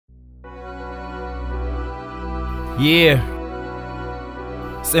Yeah,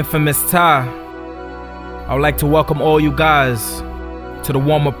 it's infamous Ty. I would like to welcome all you guys to the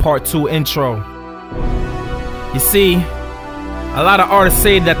warm-up part 2 intro. You see, a lot of artists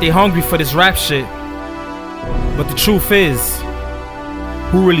say that they hungry for this rap shit, but the truth is,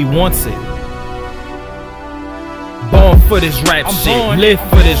 who really wants it? Born for this rap shit, live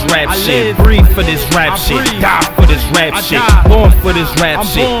for this rap shit, breathe for this rap shit, die for this rap shit. Born for this rap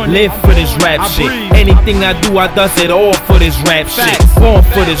shit, live for this rap shit. Anything I do, I does it all for this rap shit. Born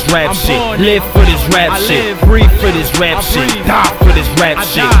for this rap shit, live for this rap shit, breathe for this rap shit, die for this rap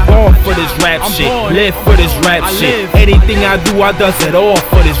shit. Born for this rap shit, live for this rap shit. Anything I do, I does it all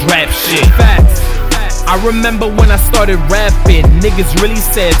for this rap shit. I remember when I started rapping, niggas really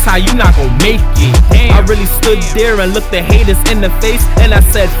said, Ty, you not gon' make it. I really stood there and looked the haters in the face, and I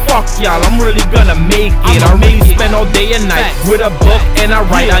said, fuck y'all, I'm really gonna make it. I really spent all day and night with a book and I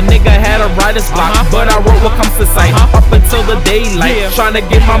write. A nigga had a writer's block, but I wrote what comes to sight. Up until the daylight, trying to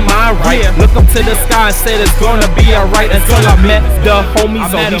get my mind right. Look up to the sky and said it's gonna be alright. Until I met the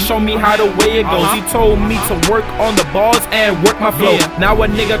homies, he showed me how the way it goes. He told me to work on the bars and work my flow. Now a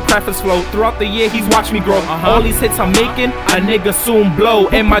nigga craft his flow. Throughout the year, he's watched me grow. All these hits I'm making, a nigga soon blow,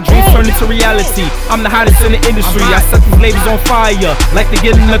 and my dreams turn into reality. I'm the hottest in the industry. I set these ladies on fire, like they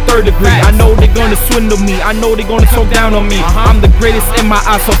get in the 3rd degree. I know they gonna swindle me, I know they gonna talk down on me. I'm the greatest in my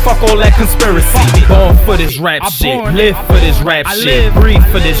eyes, so fuck all that conspiracy. Born for this rap shit, live for this rap shit, breathe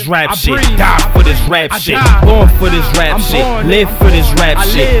for this rap shit, die for this rap shit. Born for this rap shit, live for this rap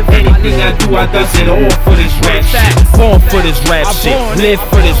shit. Anything I do, I does it all for this rap shit. Born for this rap shit, live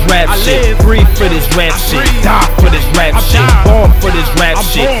for this rap shit, breathe for this rap shit, die for this rap shit. Born for this rap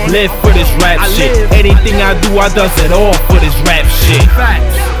shit, live for this rap shit. Anything I do, I does it all for this rap shit.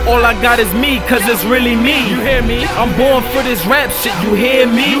 All I got is me, cause it's really me. You hear me? I'm born for this rap shit, you hear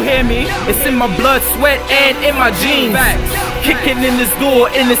me? You hear me? It's in my blood, sweat, and in my jeans. Kicking in this door,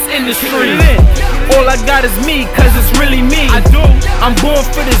 in this industry. All I got is me, cause it's really me. I'm born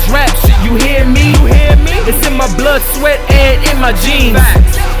for this rap shit, you hear me? You hear me? It's in my blood, sweat, and in my jeans.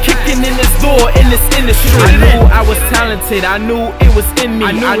 Kicking in this door, in this industry. I knew I was talented, I knew it was in me.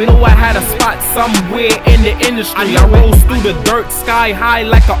 I knew I had a spot somewhere in the industry. I rose through the dirt, sky high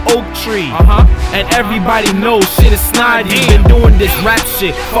like an oak tree. And everybody knows shit is snotty. Been doing this rap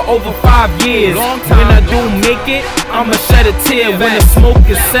shit for over 5 years. When I do make it, I'ma shed a tear. When the smoke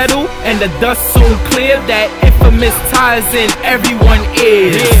is settled and the dust soon clear, that infamous ties in everyone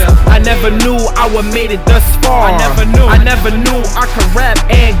ears. I never knew I would made it thus far. I never knew I could rap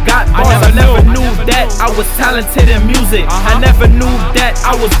and got bars. I never knew that I was talented in music. I never knew that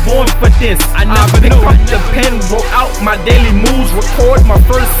I was born for this. I picked up the pen, wrote out my daily moves, record my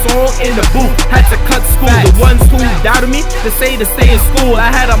first song in the booth. Had to cut school. The ones who doubted me, they say to stay in school.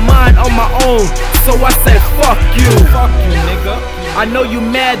 I had a mind on my own, so I said fuck you. Fuck you, nigga. I know you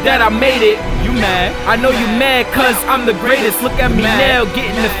mad that I made it. You mad? I know you mad cause I'm the greatest. Look at me now,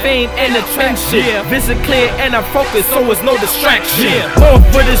 getting the fame and attention. Vision clear and I'm focused, so it's no distraction. Born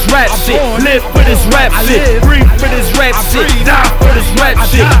for this rap shit, live for this rap shit, breathe for this rap shit, die for this rap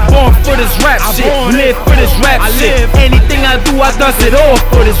shit. Born for this rap shit, live for this rap shit. Anything I do, I does it all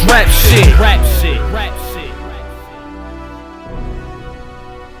for this rap shit.